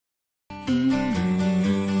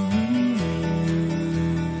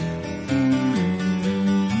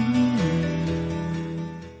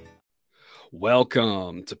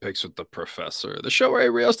Welcome to Picks with the Professor, the show where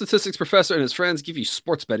a real statistics professor and his friends give you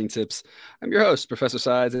sports betting tips. I'm your host, Professor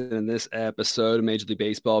Sides, and in this episode of Major League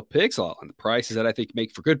Baseball picks, on the prices that I think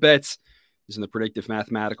make for good bets using the predictive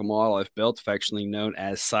mathematical model I've built, affectionately known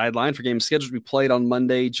as Sideline, for games scheduled to be played on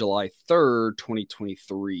Monday, July 3rd,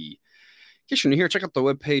 2023. In case you're new here, check out the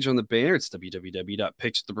webpage on the banner. It's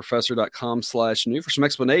www.pickswiththeprofessor.com/new for some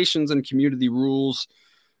explanations and community rules.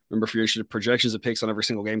 Remember, if you're interested in projections of picks on every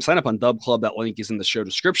single game, sign up on Dub Club. That link is in the show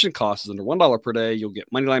description. Cost is under $1 per day. You'll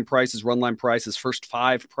get money line prices, run line prices, first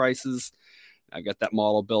five prices. I got that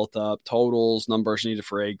model built up, totals, numbers needed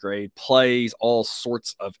for A grade, plays, all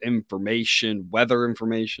sorts of information, weather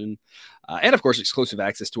information, and of course, exclusive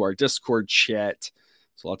access to our Discord chat.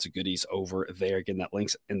 So lots of goodies over there. Again, that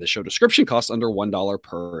link's in the show description. Costs under $1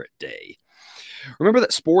 per day. Remember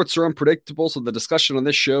that sports are unpredictable, so the discussion on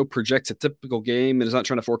this show projects a typical game and is not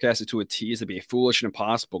trying to forecast it to a T. It'd be a foolish and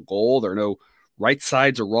impossible goal. There are no right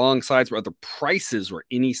sides or wrong sides, but other prices where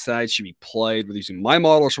any side should be played. Whether using my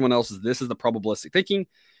model or someone else's, this is the probabilistic thinking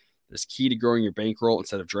that is key to growing your bankroll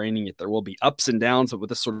instead of draining it. There will be ups and downs, but with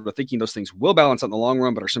this sort of thinking, those things will balance out in the long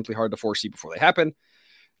run, but are simply hard to foresee before they happen.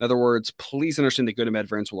 In other words, please understand that good and bad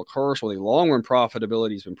variance will occur, so the long-run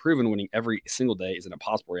profitability has been proven. Winning every single day is an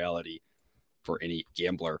impossible reality for any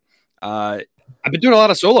gambler. I've been doing a lot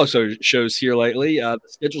of solo shows here lately. The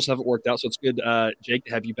schedules haven't worked out, so it's good, Jake,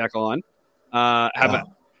 to have you back on. Have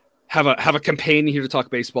a companion here to talk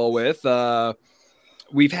baseball with.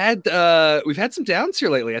 We've had some downs here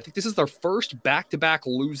lately. I think this is our first back-to-back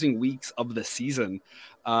losing weeks of the season.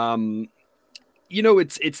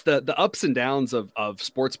 It's the ups and downs of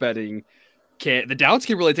sports betting. The downs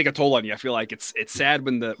can really take a toll on you. I feel like it's sad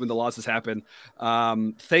when the losses happen.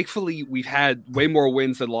 Thankfully, we've had way more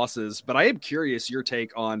wins than losses, but I am curious your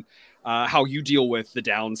take on how you deal with the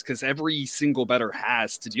downs, because every single bettor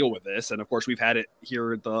has to deal with this. And of course, we've had it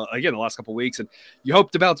here the last couple of weeks, and you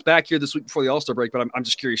hope to bounce back here this week before the All-Star break. But I'm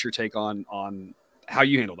just curious your take on how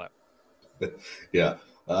you handle that. Yeah,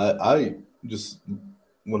 I just,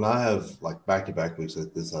 when I have like back-to-back weeks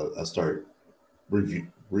like this, I start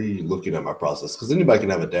re-looking at my process, because anybody can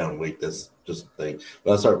have a down week. That's just a thing.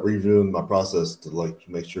 But I start reviewing my process to like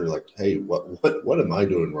make sure, like, hey, what am I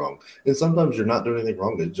doing wrong? And sometimes you're not doing anything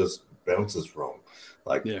wrong. It just bounces wrong.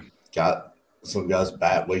 Like, got some guy's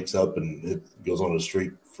bat wakes up and it goes on a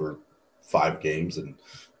streak for 5 games and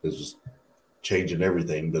it's just changing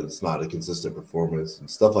everything, but it's not a consistent performance and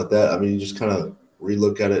stuff like that. I mean, you just kind of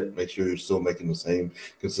relook at it, make sure you're still making the same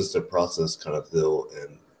consistent process kind of deal,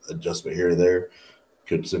 and adjustment here or there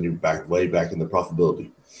could send you way back in the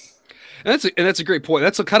profitability. And that's a great point.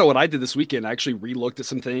 That's kind of what I did this weekend. I actually re-looked at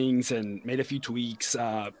some things and made a few tweaks,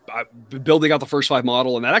 building out the first 5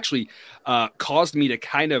 model, and that actually caused me to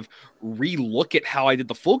kind of re-look at how I did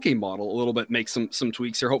the full game model a little bit, make some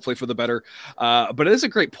tweaks here, hopefully for the better. But it is a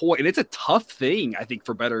great point, and it's a tough thing, I think,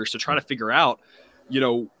 for bettors to try to figure out.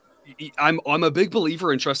 I'm a big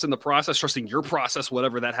believer in trusting the process, trusting your process,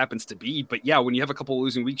 whatever that happens to be. But yeah, when you have a couple of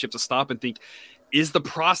losing weeks, you have to stop and think, is the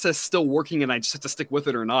process still working and I just have to stick with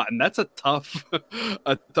it or not? And that's a tough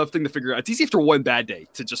thing to figure out. It's easy after one bad day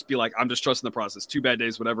to just be like, I'm just trusting the process, 2 bad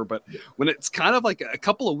days, whatever. But when it's kind of like a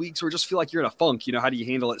couple of weeks where you just feel like you're in a funk, how do you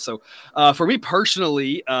handle it? So for me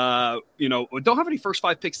personally, don't have any first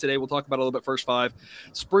 5 picks today. We'll talk about a little bit first 5,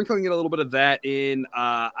 sprinkling in a little bit of that in,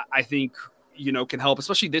 I think, can help,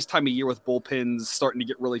 especially this time of year with bullpens starting to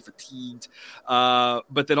get really fatigued.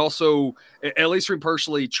 But then also, at least for me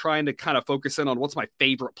personally, trying to kind of focus in on what's my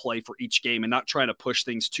favorite play for each game and not trying to push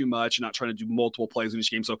things too much and not trying to do multiple plays in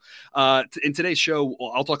each game. So in today's show,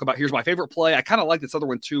 I'll talk about here's my favorite play. I kind of like this other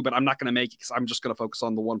one too, but I'm not going to make it because I'm just going to focus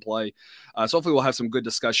on the one play. So hopefully we'll have some good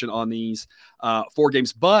discussion on these 4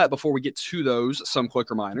 games. But before we get to those, some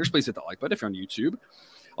quick reminders. Please hit that like button if you're on YouTube.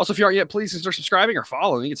 Also, if you aren't yet, please consider subscribing or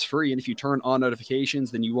following. It's free, and if you turn on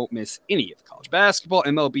notifications, then you won't miss any of the college basketball,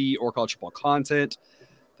 MLB, or college football content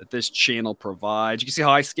that this channel provides. You can see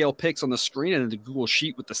how I scale picks on the screen and in the Google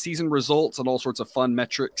Sheet with the season results and all sorts of fun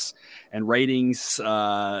metrics and ratings.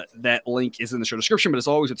 That link is in the show description, but as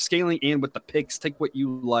always, with scaling and with the picks, take what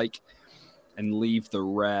you like and leave the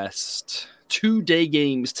rest. 2-day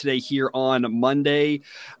games today here on Monday.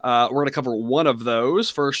 We're going to cover one of those.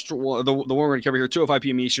 First, the one we're going to cover here, 2:05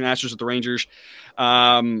 p.m. Eastern, Astros at the Rangers.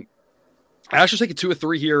 Astros taking 2 of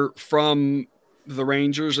 3 here from the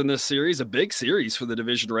Rangers in this series, a big series for the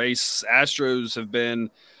division race. Astros have been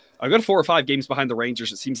I've got 4 or 5 games behind the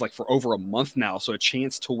Rangers, it seems like, for over a month now. So a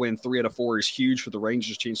chance to win 3 out of 4 is huge for the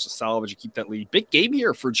Rangers, chance to salvage and keep that lead. Big game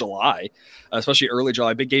here for July, especially early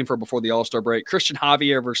July. Big game for before the All-Star break. Christian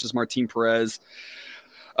Javier versus Martin Perez.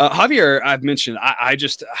 Javier, I've mentioned, I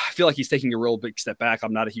feel like he's taking a real big step back.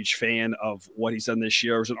 I'm not a huge fan of what he's done this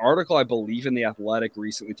year. There was an article, I believe, in The Athletic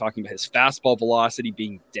recently talking about his fastball velocity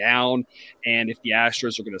being down and if the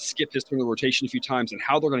Astros are going to skip his turn of the rotation a few times and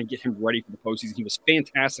how they're going to get him ready for the postseason. He was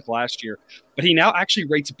fantastic last year, but he now actually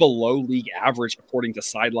rates below league average according to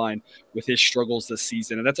Sideline with his struggles this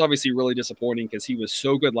season. And that's obviously really disappointing because he was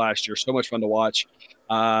so good last year, so much fun to watch.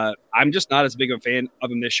 I'm just not as big of a fan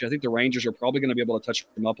of him this year. I think the Rangers are probably going to be able to touch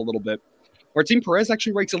him up a little bit. Martin Perez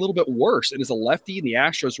actually ranks a little bit worse. It is a lefty, and the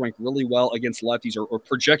Astros rank really well against lefties or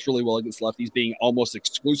project really well against lefties, being almost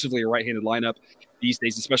exclusively a right-handed lineup these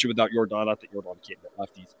days, especially without Yordan. Not that Yordan can't hit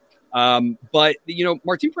lefties. But,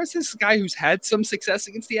 Martin Perez is a guy who's had some success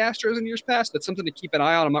against the Astros in years past. That's something to keep an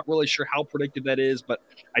eye on. I'm not really sure how predictive that is, but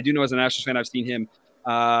I do know as an Astros fan, I've seen him,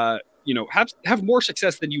 have more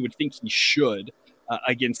success than you would think he should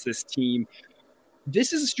against this team.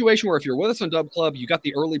 This is a situation where if you're with us on Dub Club, you got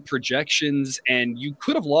the early projections and you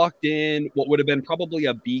could have locked in what would have been probably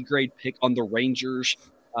a B grade pick on the Rangers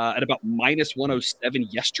at about minus 107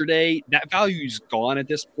 yesterday. That value's gone at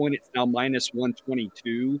this point. It's now minus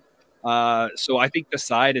 122. So I think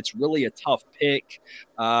it's really a tough pick.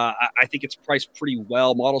 I think it's priced pretty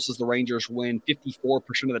well. Model says the Rangers win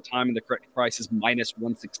 54% of the time, and the correct price is minus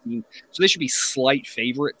 116. So they should be slight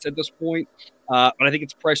favorites at this point. But I think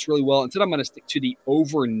it's priced really well. Instead, I'm going to stick to the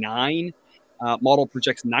over 9. Model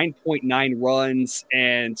projects 9.9 runs.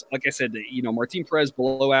 And like I said, Martin Perez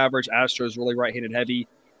below average. Astros really right-handed heavy.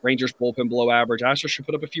 Rangers bullpen below average. Astros should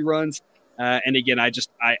put up a few runs. And again, I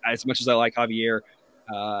as much as I like Javier,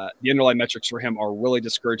 the underlying metrics for him are really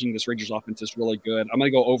discouraging. This Rangers offense is really good. I'm going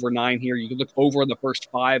to go over 9 here. You can look over in the first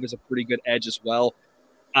 5 as a pretty good edge as well.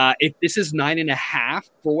 If this is 9.5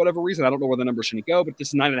 for whatever reason, I don't know where the number's going to go, but if this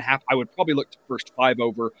is 9.5, I would probably look to first 5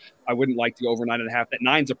 over. I wouldn't like to go over 9.5. That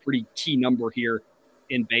 9's a pretty key number here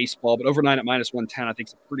in baseball, but over 9 at minus 110, I think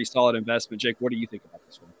is a pretty solid investment. Jake, what do you think about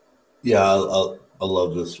this one? Yeah, I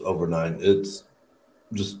love this over 9. It's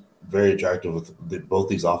just very attractive with both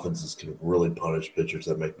these offenses can really punish pitchers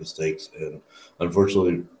that make mistakes. And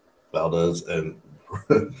unfortunately, Valdez and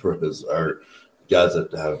Perez are guys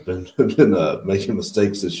that have been making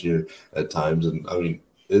mistakes this year at times. And I mean,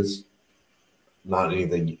 it's not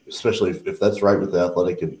anything, especially if that's right with the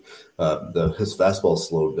Athletic and his fastball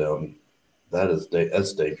slowed down. That's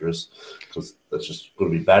dangerous because that's just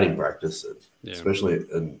going to be batting practice, especially.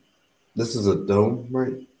 And this is a dome,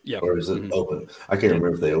 right? Yeah. Or is it open? I can't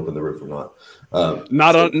remember if they opened the roof or not.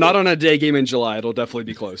 Not on a day game in July. It'll definitely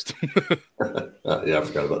be closed. Yeah, I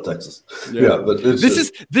forgot about Texas. Yeah, but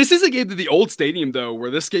this is a game to the old stadium though, where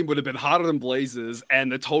this game would have been hotter than blazes,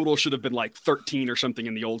 and the total should have been like 13 or something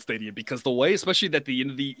in the old stadium because the way, especially at the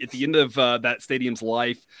end of that stadium's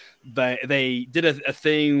life, they did a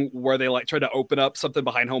thing where they like tried to open up something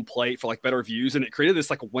behind home plate for like better views, and it created this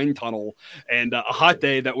like wind tunnel. And a hot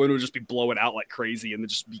day, that wind would just be blowing out like crazy, and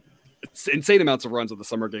just be insane amounts of runs of the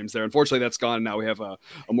summer games there. Unfortunately, that's gone. And now we have a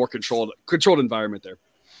more controlled environment there.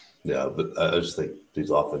 Yeah, but I just think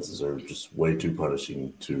these offenses are just way too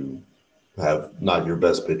punishing to have not your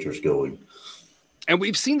best pitchers going. And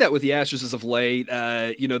we've seen that with the Astros as of late.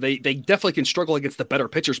 They definitely can struggle against the better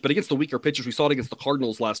pitchers, but against the weaker pitchers, we saw it against the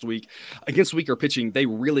Cardinals last week. Against weaker pitching, they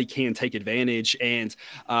really can take advantage. And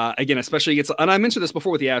again, especially against, and I mentioned this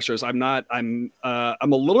before with the Astros, I'm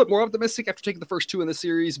a little bit more optimistic after taking the first 2 in the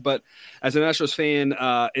series, but as an Astros fan,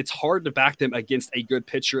 it's hard to back them against a good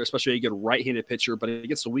pitcher, especially a good right-handed pitcher, but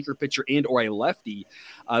against a weaker pitcher and or a lefty,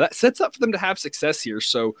 that sets up for them to have success here.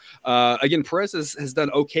 So again, Perez has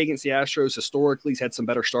done okay against the Astros historically. He's had some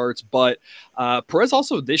better starts, but Perez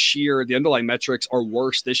also this year, the underlying metrics are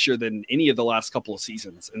worse this year than any of the last couple of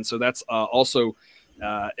seasons. And so that's also,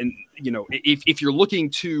 if you're looking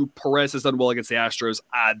to Perez has done well against the Astros,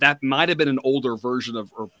 that might have been an older version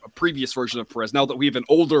of, or a previous version of Perez. Now that we have an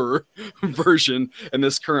older version in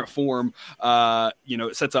this current form,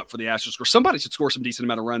 it sets up for the Astros where somebody should score some decent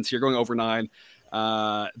amount of runs here, going over 9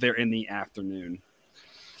 there in the afternoon.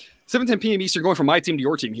 7:10 p.m. Eastern, going from my team to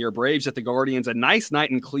your team here. Braves at the Guardians. A nice night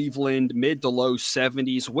in Cleveland, mid to low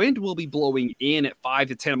 70s. Wind will be blowing in at 5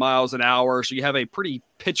 to 10 miles an hour. So you have a pretty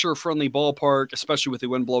pitcher-friendly ballpark, especially with the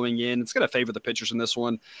wind blowing in. It's going to favor the pitchers in this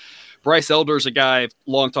one. Bryce Elder is a guy I've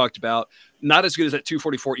long talked about. Not as good as that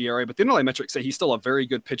 2.44 ERA, but the underlying metrics say he's still a very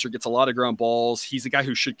good pitcher, gets a lot of ground balls. He's a guy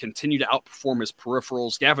who should continue to outperform his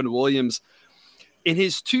peripherals. Gavin Williams, In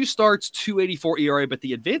his 2 starts, 2.84 ERA, but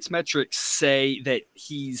the advanced metrics say that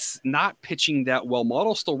he's not pitching that well.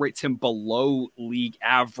 Model still rates him below league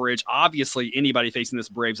average. Obviously, anybody facing this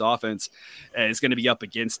Braves offense is going to be up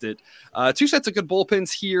against it. 2 sets of good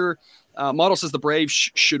bullpens here. Model says the Braves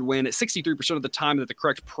should win at 63% of the time, that the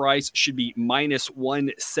correct price should be minus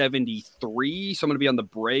 173. So I'm going to be on the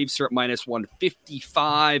Braves here at minus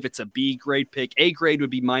 155. It's a B grade pick. A grade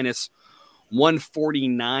would be minus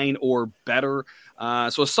 149 or better.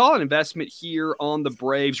 So a solid investment here on the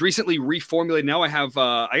Braves. Recently reformulated. Now I have,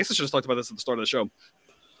 I guess I should have talked about this at the start of the show.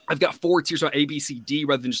 I've got 4 tiers on A, B, C, D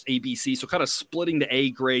rather than just A, B, C. So kind of splitting the A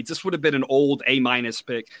grades. This would have been an old A minus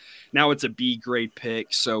pick. Now it's a B grade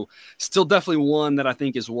pick. So still definitely one that I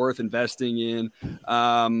think is worth investing in.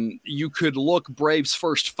 You could look Braves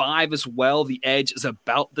first 5 as well. The edge is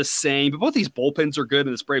about the same, but both these bullpens are good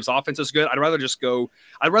and this Braves offense is good. I'd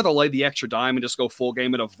rather lay the extra dime and just go full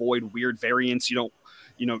game and avoid weird variance.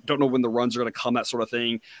 Don't know when the runs are going to come, that sort of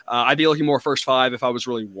thing. I'd be looking more first 5 if I was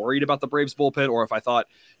really worried about the Braves bullpen, or if I thought,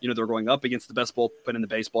 they're going up against the best bullpen in the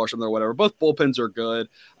baseball or something or whatever. Both bullpens are good.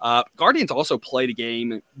 Guardians also played a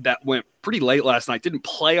game that went pretty late last night. Didn't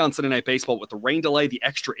play on Sunday Night Baseball with the rain delay, the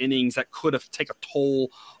extra innings that could have taken a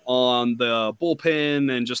toll on the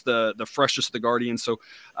bullpen and just the freshness of the Guardians. So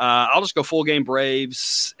I'll just go full game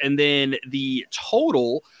Braves. And then the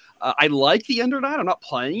total, I like the under 9. I'm not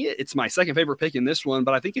playing it. It's my second favorite pick in this one,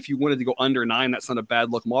 but I think if you wanted to go under 9, that's not a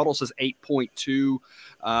bad look. Model says 8.2.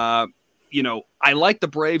 I like the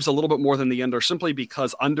Braves a little bit more than the under, simply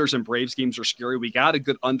because unders and Braves games are scary. We got a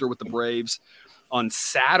good under with the Braves on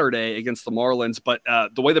Saturday against the Marlins, but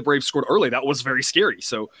the way the Braves scored early, that was very scary.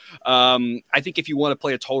 So I think if you want to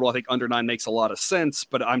play a total, I think under 9 makes a lot of sense,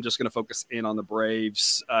 but I'm just going to focus in on the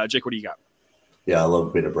Braves. Jake, what do you got? Yeah, I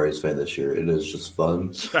love being a Braves fan this year. It is just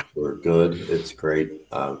fun. We're good. It's great.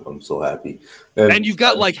 I'm so happy. And you've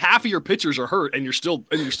got like half of your pitchers are hurt, and you're still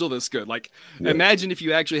this good. Like, imagine if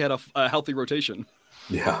you actually had a healthy rotation.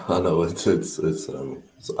 Yeah, I know. It's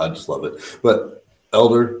I just love it. But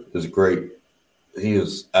Elder is great. He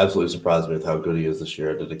has absolutely surprised me with how good he is this year.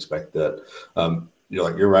 I didn't expect that.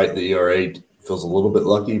 You're right. The ERA feels a little bit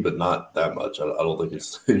lucky, but not that much. I don't think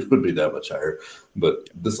it would be that much higher. But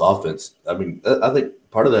this offense, I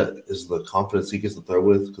think part of that is the confidence he gets to throw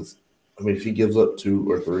with. Because, if he gives up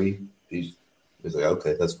 2 or 3, he's like,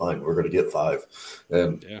 okay, that's fine. We're going to get 5.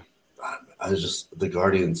 And the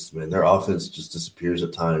Guardians, man, their offense just disappears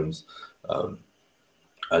at times.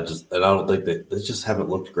 I don't think they just haven't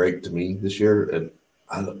looked great to me this year. And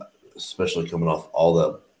especially coming off all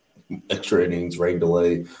the extra innings, rain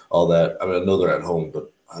delay, all that. I know they're at home, but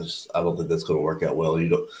I don't think that's going to work out well.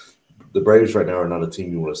 The Braves right now are not a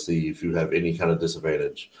team you want to see if you have any kind of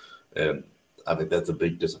disadvantage, and I think that's a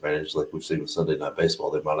big disadvantage. Like we've seen with Sunday Night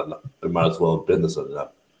Baseball, they might as well have been the Sunday Night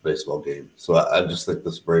Baseball game. So I just think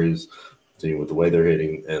this Braves team, with the way they're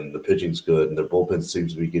hitting and the pitching's good, and their bullpen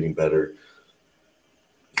seems to be getting better.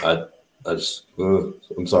 I'm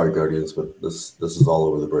sorry, Guardians, but this is all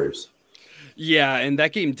over the Braves. Yeah, and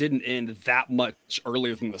that game didn't end that much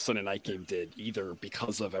earlier than the Sunday night game did either,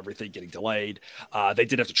 because of everything getting delayed. They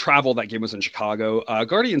did have to travel. That game was in Chicago.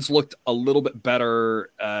 Guardians looked a little bit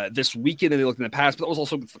better this weekend than they looked in the past, but that was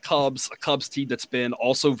also against the Cubs, a Cubs team that's been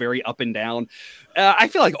also very up and down. I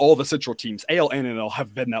feel like all the Central teams, AL and NL,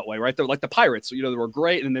 have been that way, right? They're like the Pirates. So, they were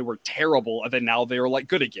great, and then they were terrible, and then now they are like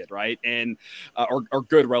good again, right? And are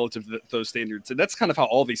good relative to those standards. And that's kind of how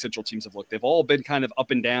all these Central teams have looked. They've all been kind of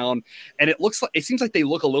up and down, and it seems like they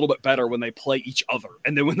look a little bit better when they play each other,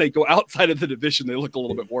 and then when they go outside of the division, they look a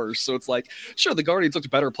little bit worse. So it's like, sure, the Guardians looked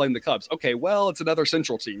better playing the Cubs. Okay, well, it's another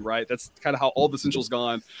Central team, right? That's kind of how all the Central's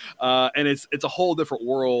gone, and it's a whole different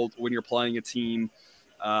world when you're playing a team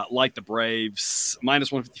like the Braves.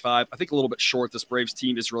 Minus 155. I think a little bit short. This Braves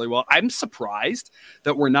team is really well. I'm surprised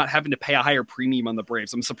that we're not having to pay a higher premium on the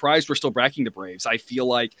Braves. I'm surprised we're still backing the Braves. I feel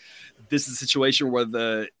like this is a situation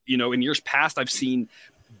where in years past, I've seen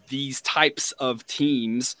these types of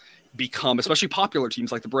teams become, especially popular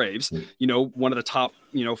teams like the Braves, one of the top,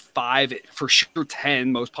 5, for sure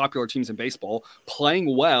 10 most popular teams in baseball,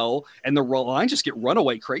 playing well, and the lines just get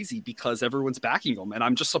runaway crazy because everyone's backing them. And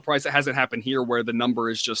I'm just surprised it hasn't happened here, where the number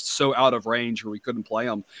is just so out of range where we couldn't play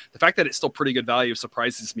them. The fact that it's still pretty good value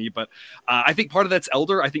surprises me, but I think part of that's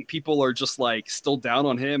Elder. I think people are just like still down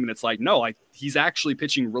on him, and it's like, no, he's actually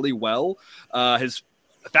pitching really well. His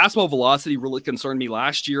fastball velocity really concerned me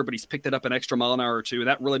last year, but he's picked it up an extra mile an hour or two, and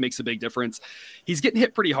that really makes a big difference. He's getting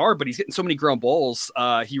hit pretty hard, but he's getting so many ground balls.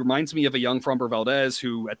 He reminds me of a young Framber Valdez,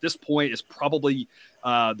 who at this point is probably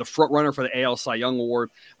the front runner for the AL Cy Young Award.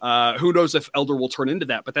 Who knows if Elder will turn into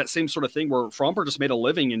that, but that same sort of thing where Framber just made a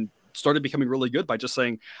living and started becoming really good by just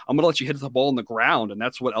saying, I'm going to let you hit the ball on the ground. And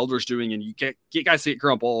that's what Elder's doing. And you get guys to get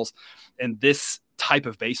ground balls and this type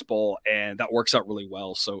of baseball, and that works out really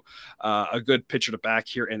well. So a good pitcher to back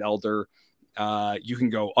here in Elder. You can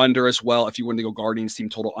go under as well. If you want to go Guardians team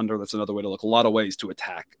total under, that's another way to look. A lot of ways to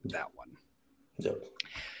attack that one. Yep.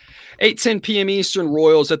 8:10 p.m. Eastern,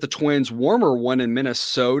 Royals at the Twins. Warmer one in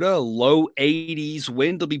Minnesota. Low 80s.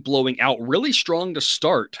 Wind will be blowing out really strong to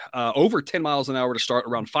start. Over 10 miles an hour to start,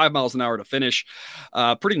 around 5 miles an hour to finish.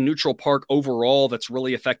 Pretty neutral park overall. That's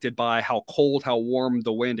really affected by how cold, how warm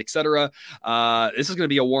the wind, etc. This is going to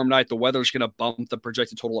be a warm night. The weather's going to bump the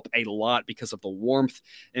projected total up a lot because of the warmth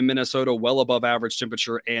in Minnesota, well above average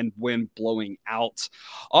temperature and wind blowing out.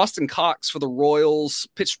 Austin Cox for the Royals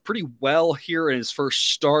pitched pretty well here in his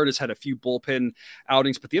first start. Has had a few bullpen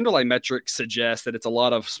outings, but the underlying metrics suggest that it's a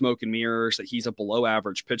lot of smoke and mirrors, that he's a below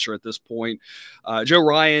average pitcher at this point. Joe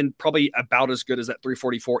Ryan, probably about as good as that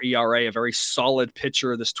 3.44 ERA, a very solid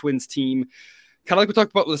pitcher. This Twins team, kind of like we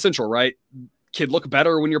talked about with the Central, right? Could look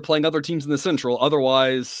better when you're playing other teams in the Central.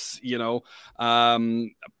 Otherwise,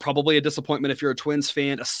 probably a disappointment if you're a Twins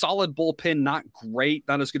fan. A solid bullpen, not great,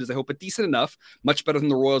 not as good as I hope, but decent enough. Much better than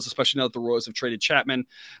the Royals, especially now that the Royals have traded Chapman.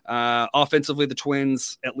 Offensively, the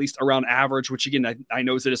Twins, at least around average, which again, I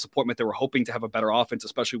know is a disappointment. They were hoping to have a better offense,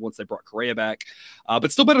 especially once they brought Correa back,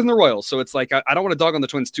 but still better than the Royals. So it's like, I don't want to dog on the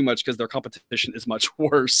Twins too much because their competition is much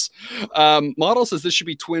worse. Model says this should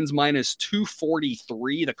be Twins minus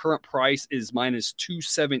 243. The current price is minus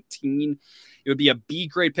 217. It would be a B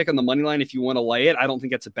grade pick on the money line if you want to lay it. I don't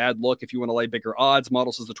think that's a bad look if you want to lay bigger odds.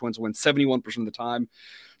 Model says the Twins win 71% of the time.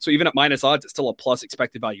 So even at minus odds, it's still a plus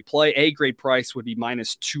expected value play. A grade price would be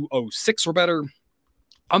minus 206 or better.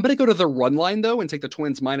 I'm going to go to the run line, though, and take the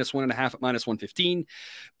Twins minus 1.5 at minus 115.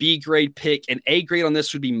 B grade pick, and A grade on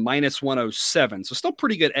this would be minus 107. So still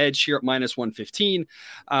pretty good edge here at minus 115.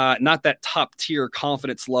 Not that top tier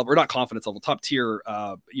confidence level, or not confidence level, top tier,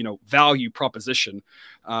 value proposition,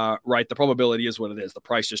 right? The probability is what it is. The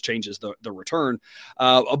price just changes the return.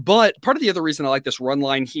 But part of the other reason I like this run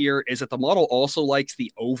line here is that the model also likes the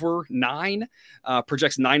over 9,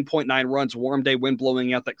 projects 9.9 runs, warm day, wind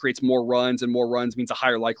blowing out. That creates more runs, and more runs means a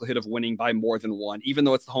higher likelihood of winning by more than one. Even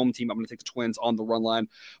though it's the home team, I'm going to take the Twins on the run line.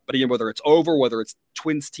 But again, whether it's over, whether it's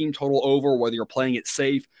Twins team total over, whether you're playing it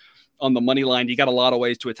safe on the money line, you got a lot of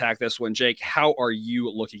ways to attack this one. Jake, how are you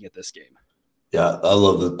looking at this game? Yeah, I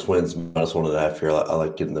love the Twins minus 1.5 here. I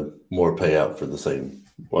like getting the more payout for the same.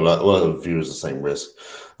 Well, not one of the views the same risk.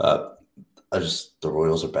 The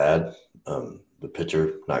Royals are bad. The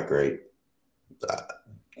pitcher, not great.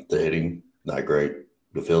 The hitting, not great.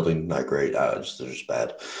 The fielding, not great. They're just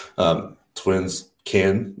bad. Twins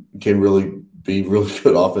can really be really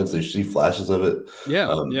good offense. They see flashes of it.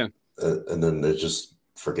 Yeah. And then they just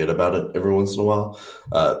forget about it every once in a while.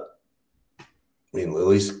 At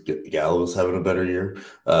least Gallo's having a better year.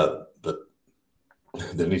 But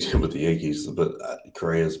than he did with the Yankees. But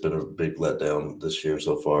Correa's been a big letdown this year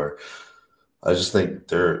so far. I just think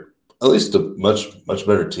they're at least a much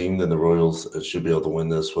better team than the Royals. It should be able to win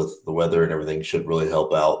this with the weather and everything. Should really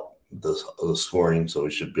help out the scoring. So we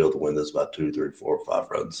should be able to win this about 2, 3, 4, 5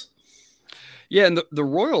 runs. Yeah, and the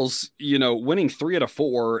Royals, winning 3 out of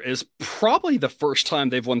 4 is probably the first time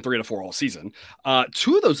they've won 3 out of 4 all season.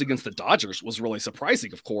 2 of those against the Dodgers was really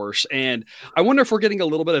surprising, of course. And I wonder if we're getting a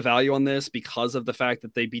little bit of value on this because of the fact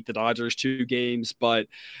that they beat the Dodgers 2 games. But,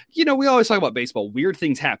 we always talk about baseball. Weird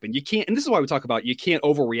things happen. You can't, and this is why we talk about you can't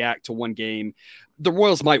overreact to one game. The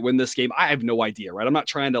Royals might win this game. I have no idea, right? I'm not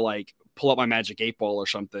trying to pull out my magic 8 ball or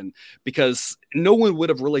something, because no one would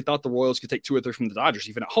have really thought the Royals could take 2 or 3 from the Dodgers,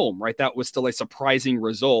 even at home, right? That was still a surprising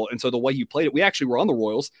result. And so the way you played it, we actually were on the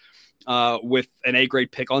Royals with an A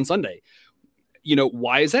grade pick on Sunday.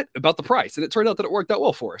 Why is that? About the price. And it turned out that it worked out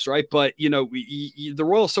well for us, right? But, the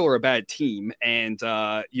Royals still are a bad team. And,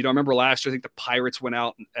 I remember last year, I think the Pirates went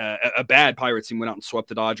out, a bad Pirates team went out and swept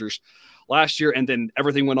the Dodgers last year. And then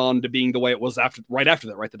everything went on to being the way it was right after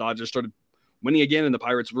that, right? The Dodgers started winning again and the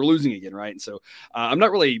Pirates were losing again, right? And so I'm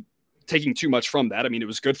not really taking too much from that. I mean, it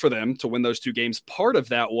was good for them to win those 2 games. Part of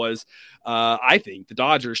that was, I think, the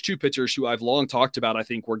Dodgers, 2 pitchers who I've long talked about, I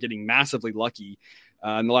think, were getting massively lucky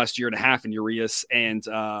in the last year and a half in Urias and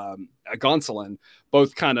Gonsolin,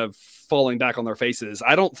 both kind of falling back on their faces.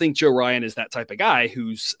 I don't think Joe Ryan is that type of guy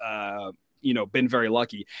who's been very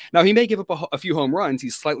lucky. Now, he may give up a few home runs.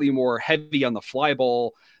 He's slightly more heavy on the fly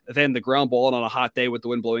ball than the ground ball, and on a hot day with the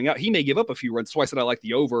wind blowing out, he may give up a few runs. That's why I said I like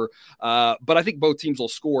the over. But I think both teams will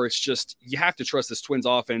score. It's just you have to trust this Twins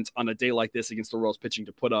offense on a day like this against the Royals pitching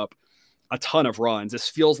to put up a ton of runs. This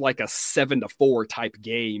feels like a 7-4 type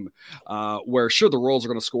game where sure the Royals are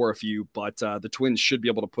going to score a few, but the Twins should be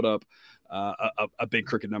able to put up a big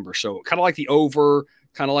cricket number. So kind of like the over,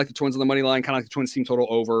 kind of like the Twins on the money line, kind of like the Twins team total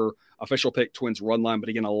over. Official pick Twins run line, but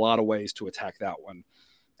again, a lot of ways to attack that one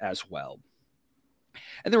as well.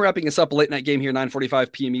 And then wrapping us up, a late night game here,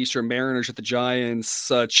 9:45 p.m. Eastern, Mariners at the Giants.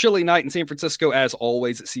 Chilly night in San Francisco, as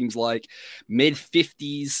always, it seems like.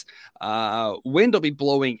 Mid-50s. Wind will be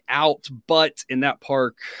blowing out, but in that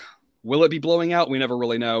park, will it be blowing out? We never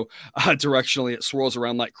really know. Directionally, it swirls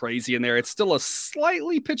around like crazy in there. It's still a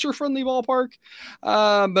slightly pitcher-friendly ballpark.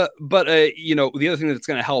 But the other thing that's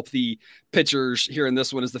going to help the pitchers here in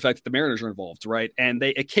this one is the fact that the Mariners are involved, right? And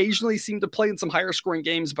they occasionally seem to play in some higher-scoring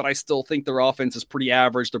games, but I still think their offense is pretty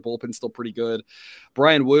average. Their bullpen's still pretty good.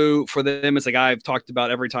 Brian Wu, for them, is a guy I've talked about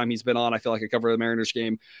every time he's been on. I feel like I cover the Mariners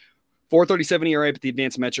game. 4.37 ERA, but the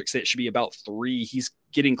advanced metrics say it should be about 3. He's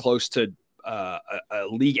getting close to a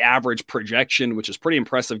league average projection, which is pretty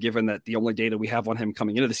impressive given that the only data we have on him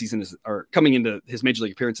coming into the season coming into his major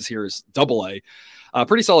league appearances here is AA.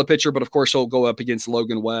 Pretty solid pitcher, but of course he'll go up against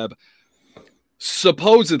Logan Webb.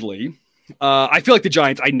 Supposedly, I feel like the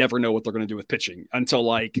Giants, I never know what they're going to do with pitching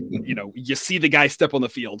until you see the guy step on the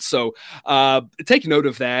field. So take note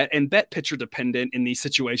of that and bet pitcher dependent in these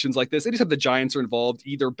situations like this. Anytime the Giants are involved,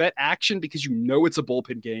 either bet action because it's a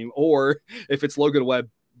bullpen game, or if it's Logan Webb,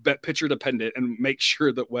 bet pitcher dependent and make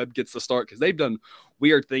sure that Webb gets the start because they've done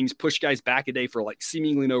weird things, push guys back a day for like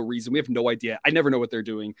seemingly no reason. We have no idea. I never know what they're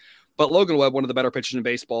doing. But Logan Webb, one of the better pitchers in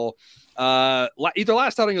baseball, either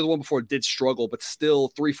last outing or the one before, did struggle, but still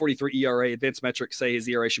 3.43 ERA. Advanced metrics say his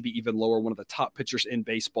ERA should be even lower. One of the top pitchers in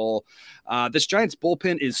baseball. This Giants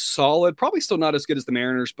bullpen is solid. Probably still not as good as the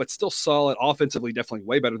Mariners, but still solid. Offensively, definitely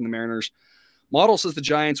way better than the Mariners. Model says the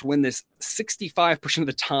Giants win this 65% of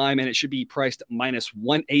the time, and it should be priced at minus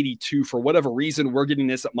 182. For whatever reason, we're getting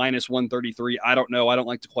this at minus 133. I don't know. I don't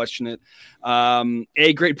like to question it.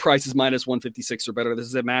 A-grade price is minus 156 or better. This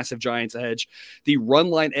is a massive Giants edge. The run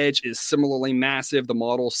line edge is similarly massive. The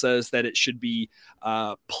model says that it should be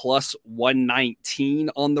plus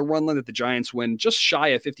 119 on the run line, that the Giants win just shy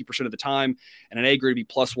of 50% of the time, and an A-grade would be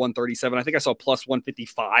plus 137. I think I saw plus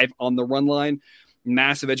 155 on the run line.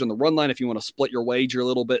 Massive edge on the run line if you want to split your wager a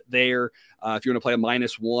little bit there. If you want to play a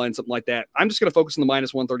 -1, something like that. I'm just going to focus on the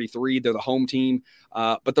minus 133. They're the home team,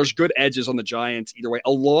 but there's good edges on the Giants either way.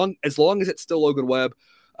 As long as it's still Logan Webb.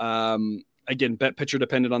 Again, bet pitcher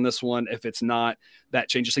dependent on this one. If it's not, that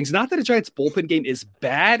changes things. Not that a Giants bullpen game is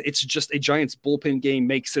bad. It's just a Giants bullpen game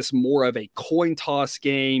makes this more of a coin toss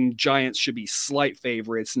game. Giants should be slight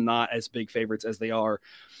favorites, not as big favorites as they are.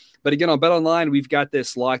 But again, on BetOnline, we've got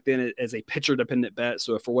this locked in as a pitcher-dependent bet.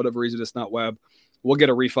 So if for whatever reason it's not Webb, we'll get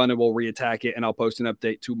a refund and we'll reattack it, and I'll post an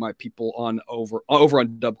update to my people on over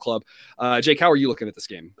on Dub Club. Jake, how are you looking at this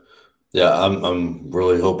game? Yeah, I'm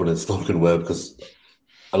really hoping it's Logan Webb because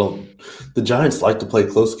the Giants like to play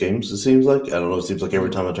close games, it seems like. I don't know, it seems like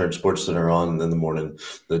every time I turn SportsCenter on in the morning,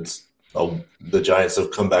 the Giants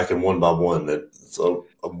have come back and won by one. So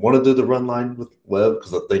I want to do the run line with Webb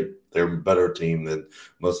because I think they're a better team than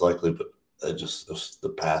most likely, but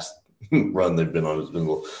the past run they've been on has been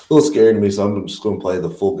a little scary to me. So I'm just going to play the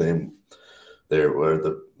full game there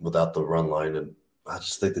without the run line. And I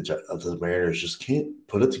just think the Mariners just can't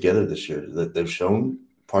put it together this year. They've shown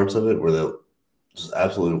parts of it where they'll just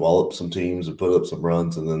absolutely wallop some teams and put up some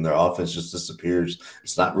runs, and then their offense just disappears.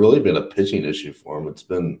 It's not really been a pitching issue for them. It's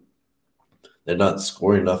been they're not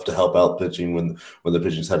scoring enough to help out pitching when the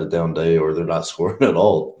pitching's had a down day, or they're not scoring at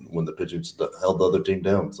all when the pitching's held the other team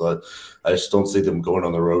down. So I just don't see them going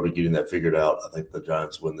on the road and getting that figured out. I think the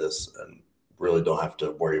Giants win this and really don't have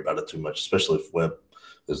to worry about it too much, especially if Webb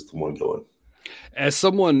is the one going. As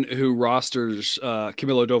someone who rosters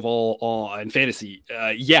Camilo Doval in fantasy,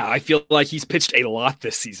 I feel like he's pitched a lot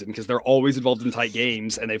this season because they're always involved in tight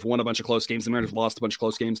games, and they've won a bunch of close games. The Mariners lost a bunch of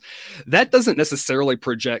close games. That doesn't necessarily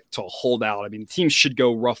project to hold out. I mean, teams should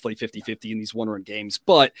go roughly 50-50 in these one-run games,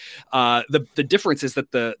 but the difference is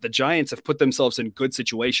that the Giants have put themselves in good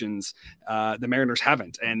situations. The Mariners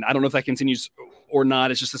haven't, and I don't know if that continues or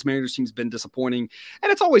not. It's just this Mariners team's been disappointing,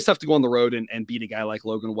 and it's always tough to go on the road and beat a guy like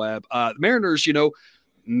Logan Webb. The Mariners,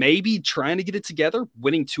 maybe trying to get it together,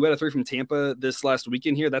 winning 2 out of 3 from Tampa this last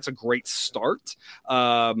weekend here. That's a great start.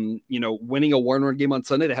 Winning a 1-run game on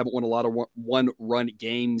Sunday. They haven't won a lot of 1-run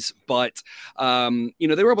games, but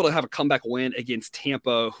they were able to have a comeback win against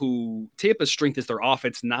Tampa, who Tampa's strength is their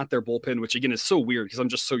offense, not their bullpen, which again is so weird because I'm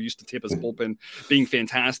just so used to Tampa's bullpen being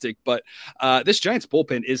fantastic. But this Giants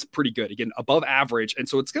bullpen is pretty good, again, above average. And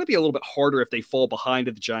so it's going to be a little bit harder if they fall behind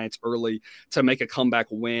to the Giants early to make a comeback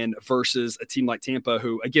win versus a team like Tampa,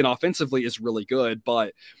 who again, offensively is really good,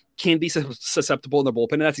 but can be susceptible in their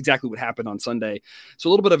bullpen. And that's exactly what happened on Sunday. So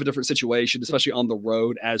a little bit of a different situation, especially on the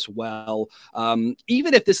road as well.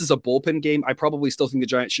 Even if this is a bullpen game, I probably still think the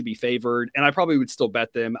Giants should be favored, and I probably would still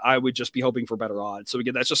bet them. I would just be hoping for better odds. So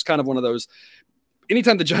again, that's just kind of one of those,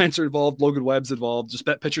 anytime the Giants are involved, Logan Webb's involved, just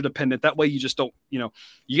bet pitcher dependent. That way you just don't, you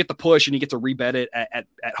get the push and you get to rebet it at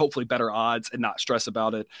hopefully better odds and not stress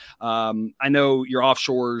about it. I know your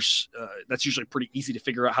offshores, that's usually pretty easy to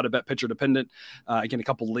figure out how to bet pitcher dependent. Again, a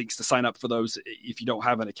couple links to sign up for those if you don't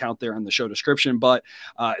have an account there in the show description. But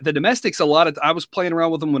the domestics, I was playing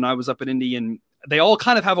around with them when I was up in Indy, and they all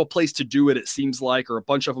kind of have a place to do it seems like, or a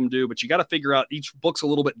bunch of them do, but you got to figure out each book's a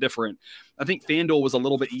little bit different. I think FanDuel was a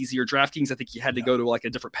little bit easier. DraftKings, I think you had to go to like a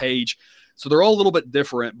different page. So they're all a little bit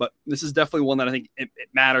different, but this is definitely one that I think it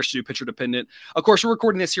matters to, pitcher dependent. Of course, we're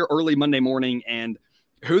recording this here early Monday morning, and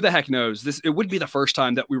who the heck knows? It would be the first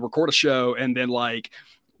time that we record a show and then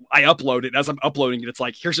I upload it. As I'm uploading it, it's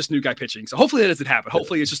like, here's this new guy pitching. So hopefully that doesn't happen.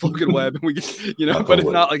 Hopefully it's just Logan Webb, and we get, but if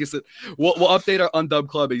not, like I said, we'll update on Dub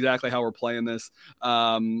Club exactly how we're playing this.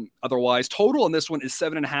 Otherwise, total on this one is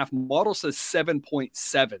 7.5. Model says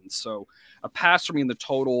 7.7. So a pass for me in the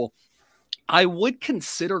total. I would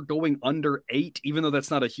consider going under 8, even though that's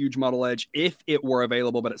not a huge model edge if it were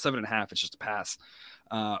available, but at 7.5, it's just a pass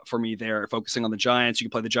for me there. Focusing on the Giants. You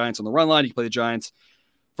can play the Giants on the run line. You can play the Giants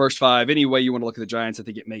first 5, any way you want to look at the Giants, I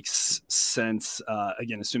think it makes sense.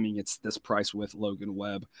 Again, assuming it's this price with Logan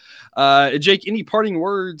Webb. Jake, any parting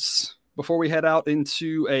words before we head out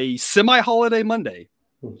into a semi-holiday Monday?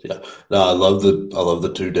 Yeah, no, I love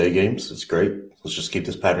the 2-day games. It's great. Let's just keep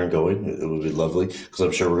this pattern going. It would be lovely because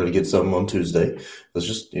I'm sure we're going to get something on Tuesday. Let's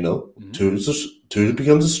just, two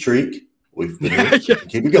becomes a streak. We've been here.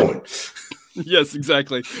 Keep it going. Yes,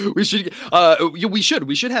 exactly. We should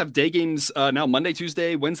have day games now, Monday,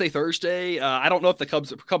 Tuesday, Wednesday, Thursday. I don't know if the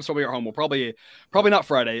Cubs probably are home. We'll probably not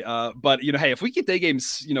Friday. But hey, if we get day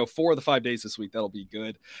games, 4 of the 5 days this week, that'll be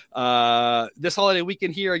good. This holiday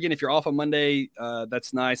weekend here, again, if you're off on Monday,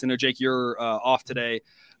 that's nice. I know, Jake, you're off today.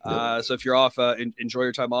 So if you're off, enjoy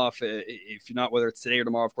your time off. If you're not, whether it's today or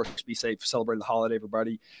tomorrow, of course, be safe, celebrate the holiday,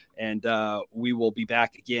 everybody. And we will be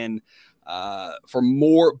back again for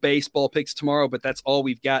more baseball picks tomorrow, but that's all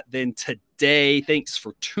we've got then today. Thanks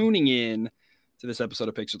for tuning in to this episode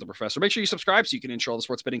of Picks with the Professor. Make sure you subscribe so you can ensure all the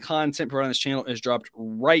sports betting content provided on this channel is dropped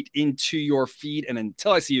right into your feed. And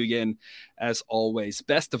until I see you again, as always,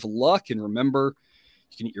 best of luck. And remember,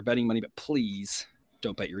 you can eat your betting money, but please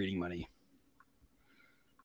don't bet your eating money.